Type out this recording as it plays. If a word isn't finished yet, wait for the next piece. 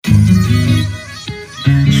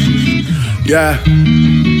Yeah.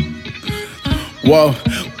 Whoa,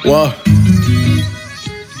 whoa.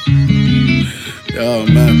 Yo,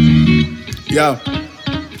 man. Yo.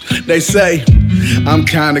 They say I'm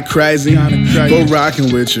kinda crazy for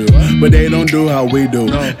rocking with you, but they don't do how we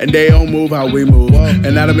do, and they don't move how we move.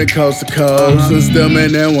 And I've been coast to coast, and still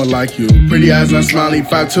man, no one like you. Pretty eyes, not smiley,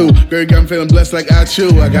 5'2". Girl, I'm feeling blessed like I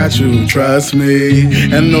got you. Trust me,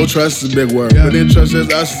 and no trust is a big word, but then trust is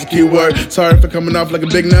us is a key word. Sorry for coming off like a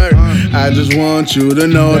big nerd. I just want you to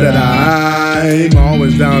know that I'm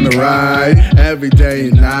always down to ride every day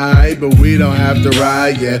and night, but we don't have to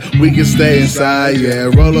ride, yeah. We can stay inside, yeah.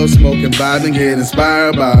 Rolo smoking, vibing, get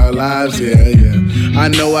inspired by our lives, yeah, yeah. I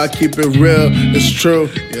know I keep it real, it's true,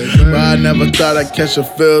 but I never thought I'd catch the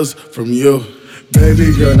feels from you.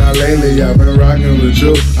 Baby girl, now lately I've been rocking with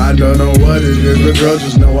you. I don't know what it is, but girl,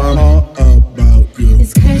 just know I'm all about you.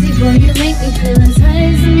 It's crazy, boy, you make me feel as high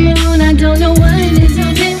as the moon. I don't know what it is,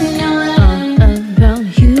 don't make me know I'm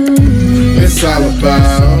about you. It's all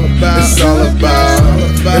about, it's all about,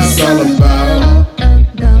 it's all about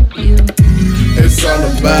you. It's all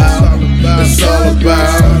about, it's all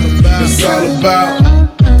about, it's all about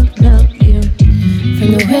you. From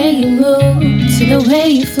the way you move to the way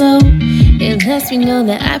you flow, it lets me know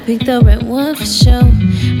that I picked the right one for sure.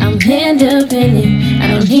 I'm independent, I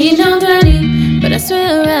don't need nobody, but I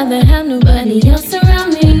swear I'd rather have nobody else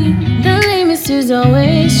around me. The lamest is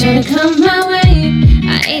always trying to come my way.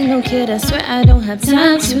 I ain't no kid, I swear I don't have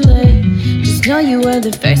time to play. Just know you were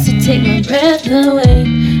the first to take my breath away.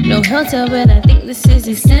 No hotel, but I think this is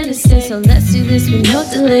extended stay. So let's do this with no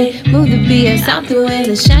delay. Move the BS out the way,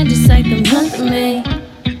 let's shine just like the month of May.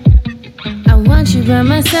 I want you by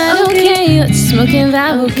my side, okay? Let's smoke and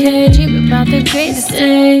vibe, okay? Dream about the greatest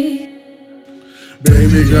day.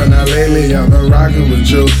 Baby girl, now lately I've been rocking with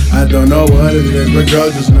you. I don't know what it is, but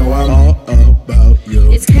girl, just know I'm all about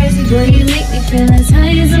you. It's crazy, boy, you make me feel as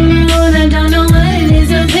high as the moon. I don't know what it is,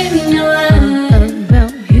 so baby, know I'm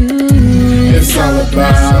about you. It's all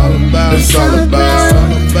about, it's all about,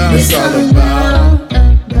 it's all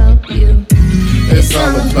about you. It's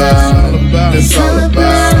all about, it's all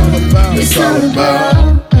about, it's all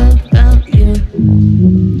about you.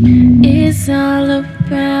 It's all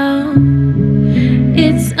about,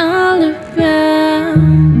 it's all about,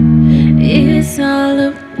 it's all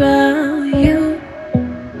about.